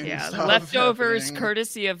 Yeah, stuff leftovers happening.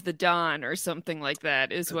 courtesy of the Don or something like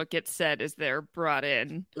that is what gets said as they're brought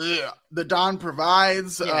in. Yeah, the Don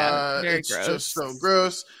provides. Very It's gross. just so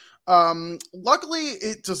gross. Luckily,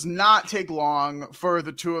 it does not take long for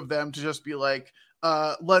the two of them to just be like,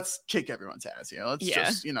 let's kick everyone's ass. Let's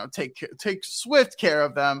just, take swift care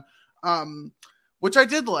of them. Which I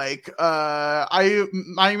did like.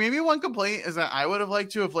 My maybe one complaint is that I would have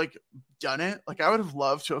liked to have like done it. Like I would have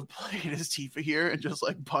loved to have played as Tifa here and just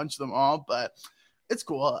like punch them all, but it's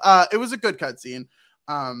cool. It was a good cutscene.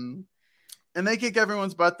 And they kick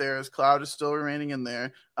everyone's butt there as Cloud is still remaining in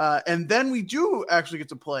there. And then we do actually get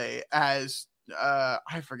to play as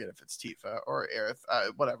I forget if it's Tifa or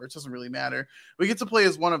Aerith, whatever. It doesn't really matter. We get to play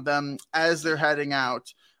as one of them as they're heading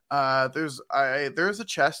out. There's a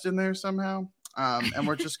chest in there somehow. And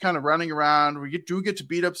we're just kind of running around. We do get to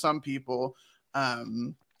beat up some people.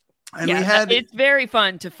 It's very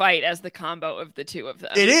fun to fight as the combo of the two of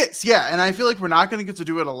them. It is, yeah. And I feel like we're not going to get to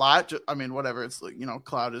do it a lot. I mean, whatever. It's like,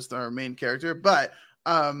 Cloud is our main character, but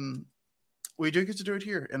we do get to do it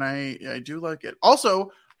here, and I do like it.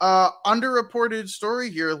 Also, underreported story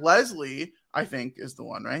here. Leslie, I think, is the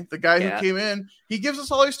one, right? The guy who came in. He gives us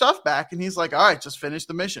all our stuff back, and he's like, "All right, just finish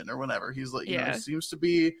the mission or whatever." He's like, seems to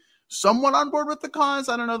be somewhat on board with the cause.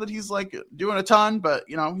 I don't know that he's like doing a ton, but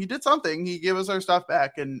he did something. He gave us our stuff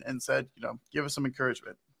back and said, give us some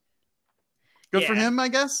encouragement. Good for him, I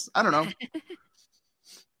guess. I don't know.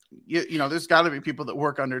 There's got to be people that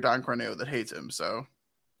work under Don Corneo that hates him. So,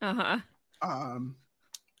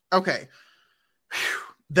 okay.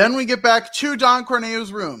 Then we get back to Don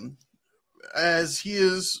Corneo's room as he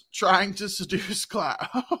is trying to seduce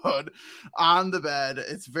Cloud on the bed.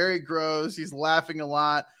 It's very gross. He's laughing a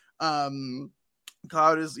lot.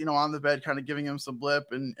 Cloud is, on the bed, kind of giving him some lip,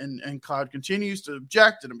 and Cloud continues to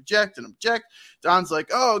object and object and object. Don's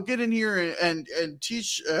like, "Oh, get in here and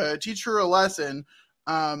teach her a lesson."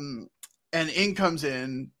 And in comes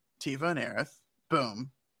in Tifa and Aerith.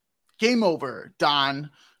 Boom, game over.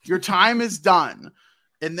 Don, your time is done.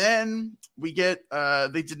 And then we get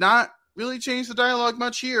they did not really change the dialogue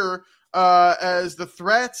much here, as the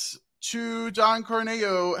threats to Don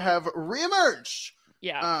Corneo have reemerged.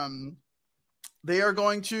 Yeah. They are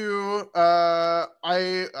going to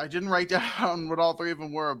I didn't write down what all three of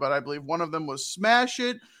them were, but I believe one of them was smash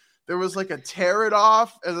it. There was like a tear it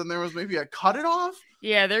off, and then there was maybe a cut it off.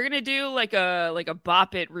 Yeah, they're gonna do like a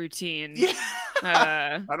bop it routine. Yeah.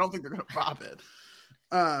 I don't think they're gonna bop it.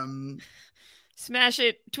 Smash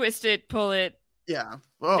it, twist it, pull it. Yeah.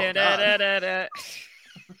 Oh, da, da, da, da.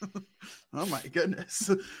 Oh my goodness.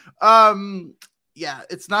 Yeah,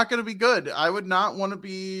 it's not going to be good. I would not want to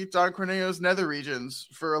be Don Corneo's nether regions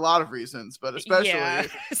for a lot of reasons, but especially... Yeah, I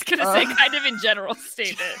was going to say kind of in general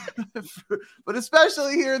statement. But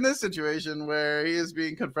especially here in this situation where he is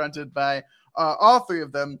being confronted by all three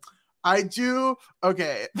of them. I do...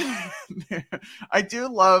 Okay. I do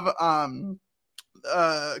love...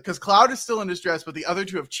 because Cloud is still in distress, but the other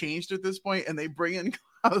two have changed at this point, and they bring in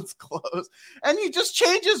Cloud's clothes, and he just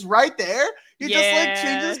changes right there. He just like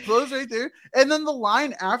changes clothes right there, and then the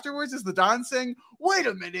line afterwards is the Don saying, "Wait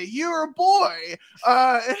a minute, you're a boy,"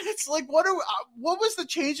 and it's like, what was the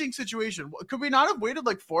changing situation? Could we not have waited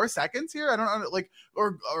like 4 seconds here? I don't know, like,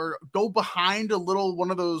 or go behind a little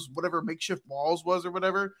one of those whatever makeshift walls was or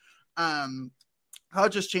whatever. How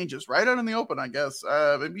it just changes right out in the open, I guess.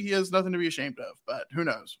 Maybe he has nothing to be ashamed of, but who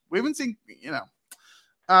knows? We haven't seen,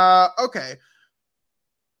 okay.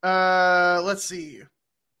 Let's see.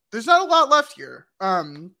 There's not a lot left here.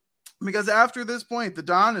 Because after this point, the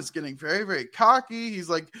Don is getting very, very cocky. He's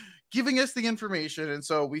like giving us the information. And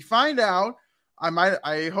so we find out,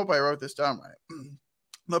 I hope I wrote this down right.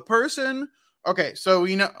 The person... Okay, so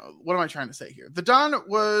we know, what am I trying to say here? The Don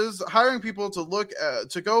was hiring people to look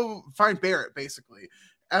to go find Barrett, basically.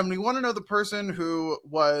 And we want to know the person who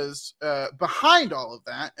was behind all of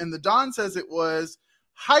that. And the Don says it was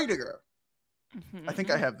Heidegger. Mm-hmm. I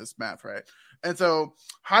think I have this math right. And so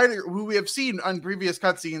Heidegger, who we have seen on previous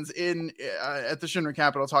cutscenes in at the Shinra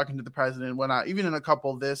Capital talking to the president and whatnot, even in a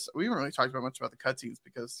couple of this, we haven't really talked about much about the cutscenes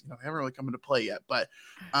because they haven't really come into play yet. But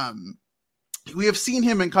we have seen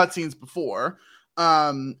him in cutscenes before.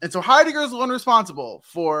 And so Heidegger is the one responsible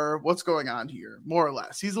for what's going on here, more or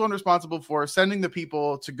less. He's the one responsible for sending the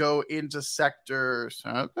people to go into Sector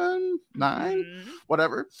 7, 9,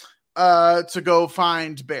 whatever, to go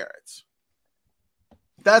find Barrett.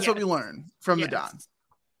 That's what we learn from the Don.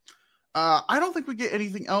 I don't think we get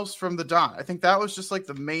anything else from the Don. I think that was just like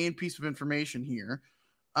the main piece of information here.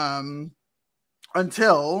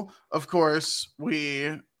 Until, of course, we,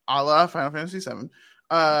 a la Final Fantasy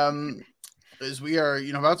VII, as we are,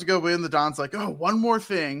 about to go in, the Don's like, oh, one more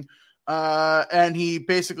thing. And he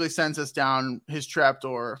basically sends us down his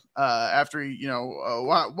trapdoor after he,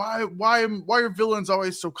 why are villains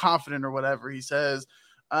always so confident or whatever he says,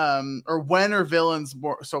 or when are villains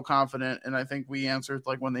so confident? And I think we answered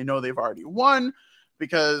like when they know they've already won,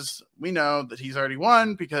 because we know that he's already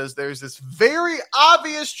won because there's this very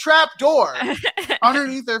obvious trapdoor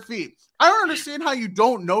underneath their feet. I don't understand how you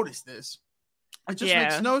don't notice this. It just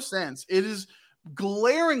makes no sense. It is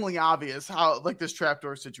glaringly obvious how like this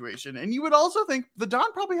trapdoor situation, and you would also think the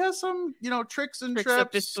Don probably has some tricks and traps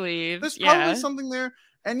up his sleeve. There's probably something there,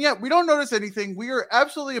 and yet we don't notice anything. We are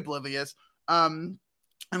absolutely oblivious.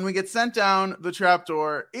 And we get sent down the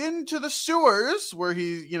trapdoor into the sewers where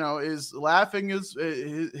he is laughing all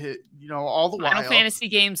the while. Final Fantasy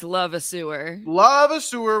games love a sewer.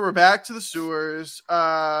 We're back to the sewers,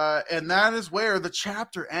 and that is where the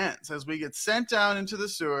chapter ends, as we get sent down into the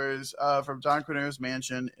sewers from Don Corneo's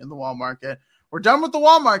mansion in the Wall Market. We're done with the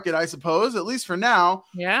Wall Market, I suppose, at least for now.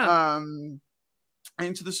 Yeah.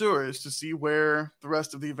 Into the sewers to see where the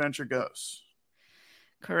rest of the adventure goes.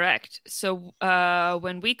 Correct. So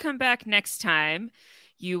when we come back next time,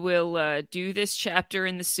 you will do this chapter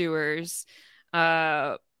in the sewers.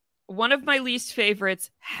 One of my least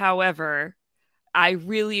favorites, however, I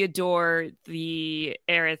really adore the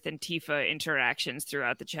Aerith and Tifa interactions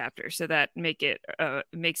throughout the chapter. So that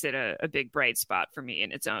makes it a big bright spot for me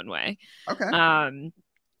in its own way. Okay.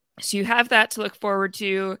 So you have that to look forward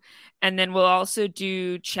to. And then we'll also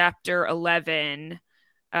do chapter 11,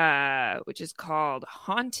 which is called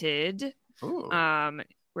Haunted,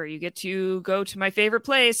 where you get to go to my favorite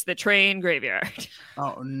place, the train graveyard.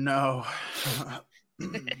 Oh no.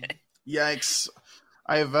 Yikes.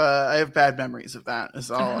 I have bad memories of that.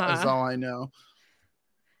 Is all I know.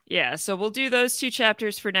 Yeah, so we'll do those two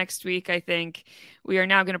chapters for next week. I think we are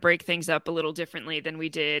now going to break things up a little differently than we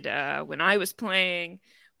did when I was playing,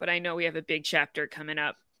 but I know we have a big chapter coming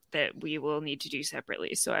up that we will need to do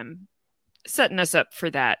separately. So I'm setting us up for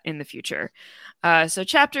that in the future. So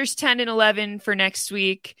chapters 10 and 11 for next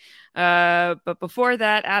week. But before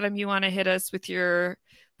that, Adam, you want to hit us with your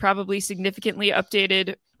probably significantly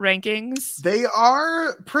updated rankings? They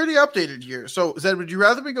are pretty updated here. So Zed, would you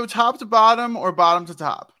rather we go top to bottom or bottom to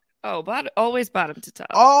top? Oh, always bottom to top.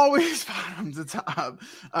 Always bottom to top.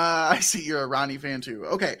 I see you're a Ronnie fan too.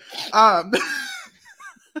 Okay.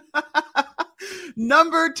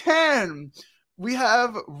 Number 10. We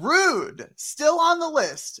have Rude still on the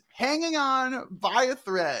list, hanging on by a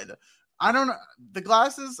thread. I don't know. The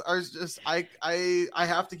glasses are just, I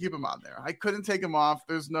have to keep them on there. I couldn't take them off.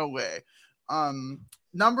 There's no way.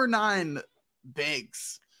 Number 9,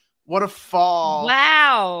 Biggs. What a fall.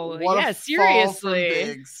 Wow. What seriously.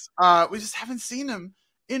 Biggs. We just haven't seen him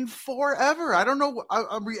in forever. I don't know.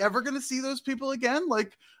 Are we ever going to see those people again?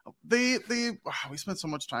 Like we spent so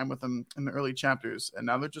much time with them in the early chapters, and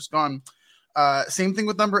now they're just gone. Same thing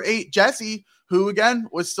with number 8, Jesse, who again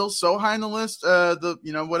was still so high on the list,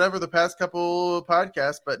 the past couple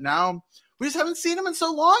podcasts, but now we just haven't seen him in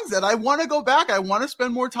so long that I want to go back. I want to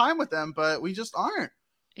spend more time with them, but we just aren't.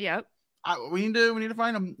 Yep. We need to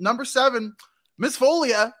find him. Number 7, Miss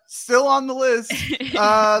Folia, still on the list.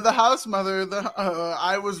 The house mother.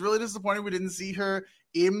 I was really disappointed we didn't see her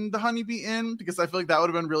in the Honeybee Inn, because I feel like that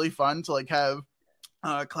would have been really fun to like have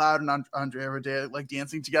Cloud and Andrea Rade like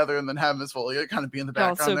dancing together, and then have Miss Folia kind of be in the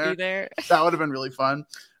background also there. That would have been really fun.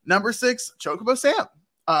 Number 6, Chocobo Sam.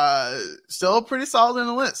 Still pretty solid in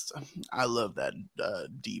the list. I love that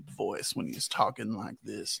deep voice when he's talking like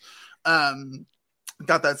this.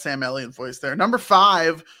 Got that Sam Elliott voice there. Number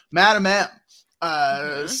 5, Madam M.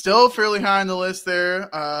 Still fairly high on the list there.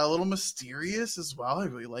 A little mysterious as well. I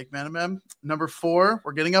really like Madam M. Number 4,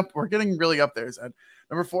 we're getting really up there, Zed.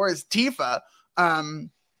 Number 4 is Tifa.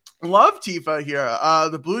 Love Tifa here.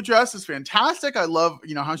 The blue dress is fantastic. I love,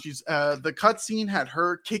 how she's the cutscene had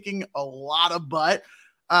her kicking a lot of butt.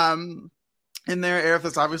 In there, Aerith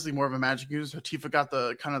is obviously more of a magic user. So Tifa got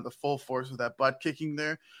the kind of the full force of that butt kicking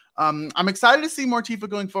there. I'm excited to see more Tifa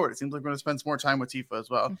going forward. It seems like we're going to spend some more time with Tifa as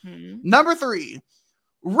well. Number 3,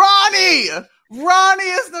 Ronnie. Ronnie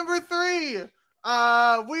is number 3.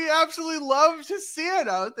 We absolutely love to see it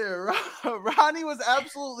out there. Ronnie was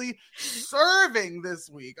absolutely serving this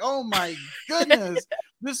week. Oh my goodness.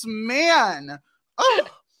 This man. Oh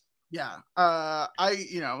yeah. I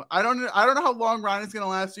don't know how long Ronnie's gonna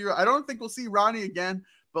last here. I don't think we'll see Ronnie again,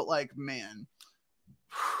 but like man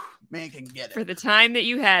can get it. For the time that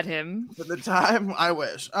you had him. For the time, I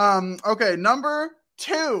wish. Okay, number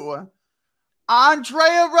 2.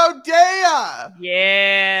 Andrea Rodea.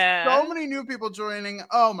 Yeah. So many new people joining.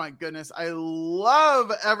 Oh my goodness. I love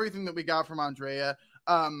everything that we got from Andrea.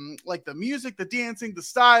 Like the music, the dancing, the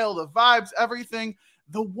style, the vibes, everything.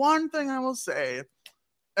 The one thing I will say,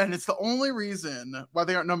 and it's the only reason why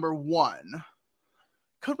they aren't number one,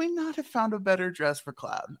 could we not have found a better dress for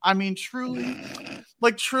Cloud? I mean, truly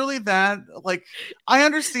that, like, I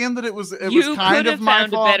understand that it was kind of my fault. You could have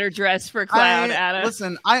found a better dress for Cloud, Adam.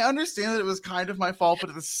 Listen, I understand that it was kind of my fault,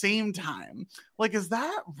 but at the same time, like, is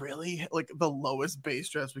that really like the lowest base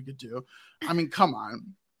dress we could do? I mean, come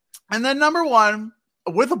on. And then number one,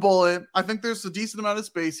 with a bullet, I think there's a decent amount of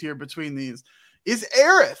space here between these, is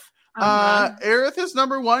Aerith. Aerith is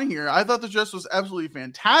number one here. I thought the dress was absolutely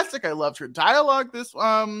fantastic. I loved her dialogue this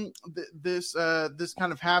kind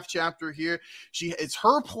of half chapter here. It's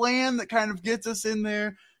her plan that kind of gets us in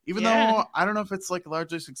there, even though I don't know if it's like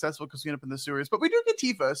largely successful because we end up in the sewers, but we do get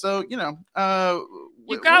Tifa, so you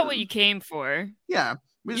got what you came for. Yeah,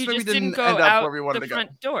 we just maybe didn't go end up out where we wanted the to go.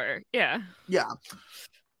 front door. Yeah.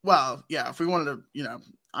 Well, yeah, if we wanted to,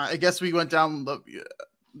 I guess we went down the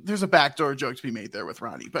there's a backdoor joke to be made there with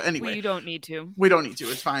Ronnie, but anyway, you don't need to. We don't need to.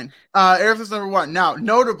 It's fine. Aerith is number one. Now,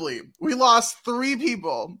 notably, we lost 3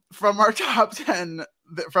 people from our top 10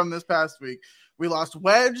 from this past week. We lost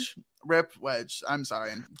Wedge. Rip Wedge. I'm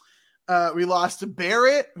sorry. We lost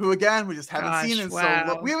Barrett, who again we just haven't seen in so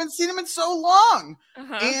long. We haven't seen him in so long.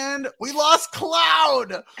 And we lost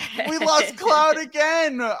Cloud. We lost Cloud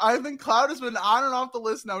again. I think Cloud has been on and off the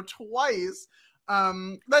list now twice.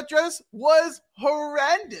 That dress was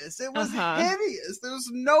horrendous. It was hideous. There's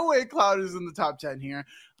no way Cloud is in the top 10 here.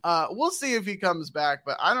 We'll see if he comes back,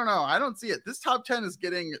 but I don't know. I don't see it. This top 10 is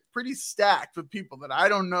getting pretty stacked with people that I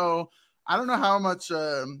don't know how much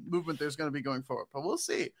movement there's going to be going forward, but we'll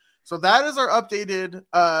see. So that is our updated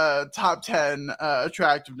top 10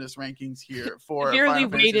 attractiveness rankings here for Severely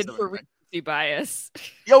weighted for recency bias.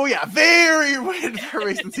 Oh yeah, very weighted for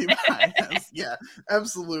recency bias. Yeah,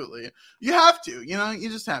 absolutely. You have to, you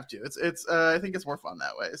just have to. It's I think it's more fun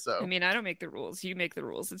that way. So I mean, I don't make the rules. You make the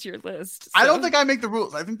rules. It's your list. So. I don't think I make the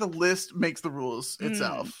rules. I think the list makes the rules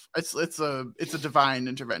itself. It's a divine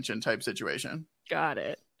intervention type situation. Got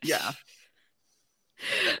it. Yeah.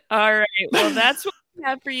 All right. Well, that's what we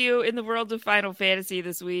have for you in the world of Final Fantasy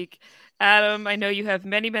this week. Adam, I know you have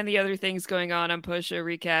many, many other things going on Posha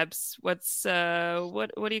Recaps. What's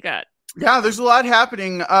what do you got? Yeah, there's a lot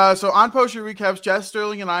happening. So on Posha Recaps, Jess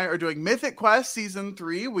Sterling and I are doing Mythic Quest Season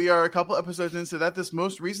 3. We are a couple episodes into that. This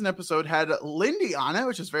most recent episode had Lindy on it,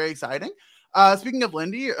 which is very exciting. Speaking of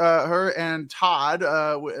Lindy, her and Todd,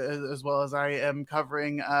 as well as I am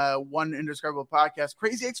covering one indescribable podcast,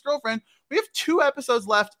 Crazy Ex-Girlfriend. We have 2 episodes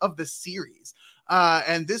left of the series.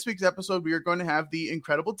 And this week's episode, we are going to have the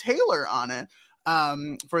incredible Taylor on it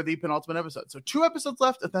for the penultimate episode. So 2 episodes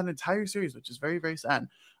left of that entire series, which is very, very sad.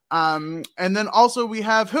 And then also we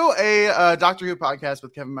have a Doctor Who podcast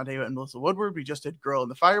with Kevin Mateo and Melissa Woodward. We just did Girl in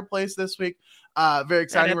the Fireplace this week. Very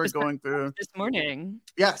exciting. We're going through this morning.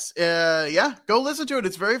 Yes. Yeah. Go listen to it.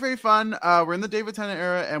 It's very, very fun. We're in the David Tennant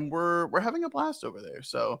era and we're having a blast over there.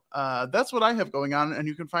 So that's what I have going on. And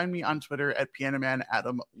you can find me on Twitter at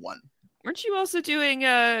PianomanAdam1. Weren't you also doing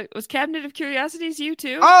was Cabinet of Curiosities you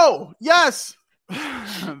too? Oh, yes.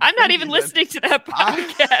 I'm not even listening to that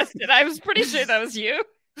podcast, and I was pretty sure that was you.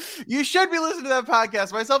 You should be listening to that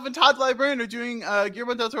podcast. Myself and Todd Librarian are doing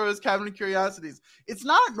Guillermo del Toro's Cabinet of Curiosities. It's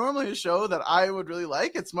not normally a show that I would really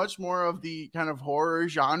like. It's much more of the kind of horror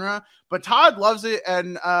genre, but Todd loves it,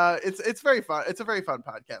 and it's very fun. It's a very fun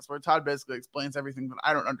podcast where Todd basically explains everything that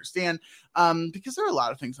I don't understand, because there are a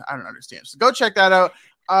lot of things that I don't understand. So go check that out.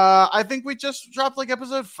 I think we just dropped like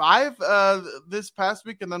episode 5 this past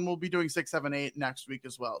week, and then we'll be doing 6, 7, 8 next week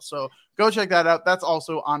as well. So go check that out. That's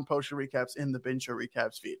also on Posha Recaps in the Binge Show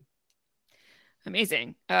Recaps feed.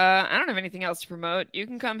 Amazing. I don't have anything else to promote. You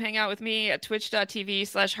can come hang out with me at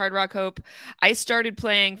twitch.tv/hardrockhope. I started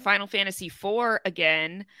playing Final Fantasy IV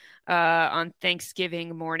again on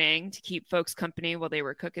Thanksgiving morning to keep folks company while they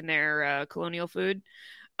were cooking their colonial food.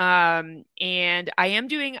 And I am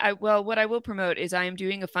doing, what I will promote is I am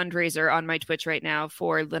doing a fundraiser on my Twitch right now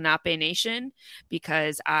for Lenape Nation,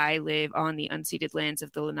 because I live on the unceded lands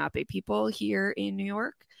of the Lenape people here in New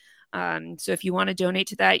York. So if you want to donate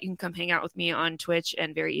to that, you can come hang out with me on Twitch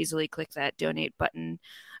and very easily click that donate button.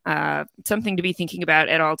 Something to be thinking about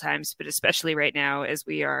at all times, but especially right now as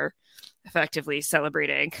we are effectively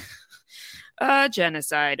celebrating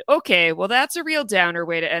genocide. Okay, well, that's a real downer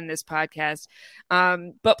way to end this podcast.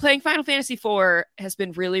 But playing Final Fantasy IV has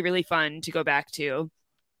been really, really fun to go back to.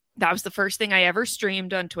 That was the first thing I ever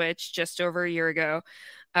streamed on Twitch just over a year ago.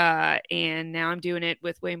 And now I'm doing it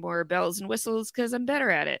with way more bells and whistles because I'm better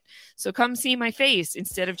at it. So come see my face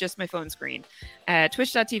instead of just my phone screen at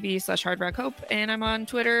twitch.tv/hardrockhope. And I'm on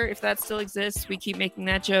Twitter if that still exists. We keep making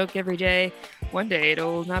that joke every day. One day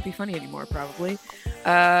it'll not be funny anymore, probably. You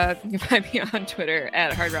can find me on Twitter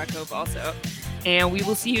at hardrockhope also. And we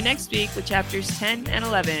will see you next week with chapters 10 and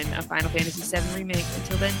 11 of Final Fantasy VII Remake.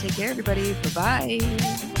 Until then, take care, everybody.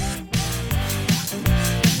 Bye-bye.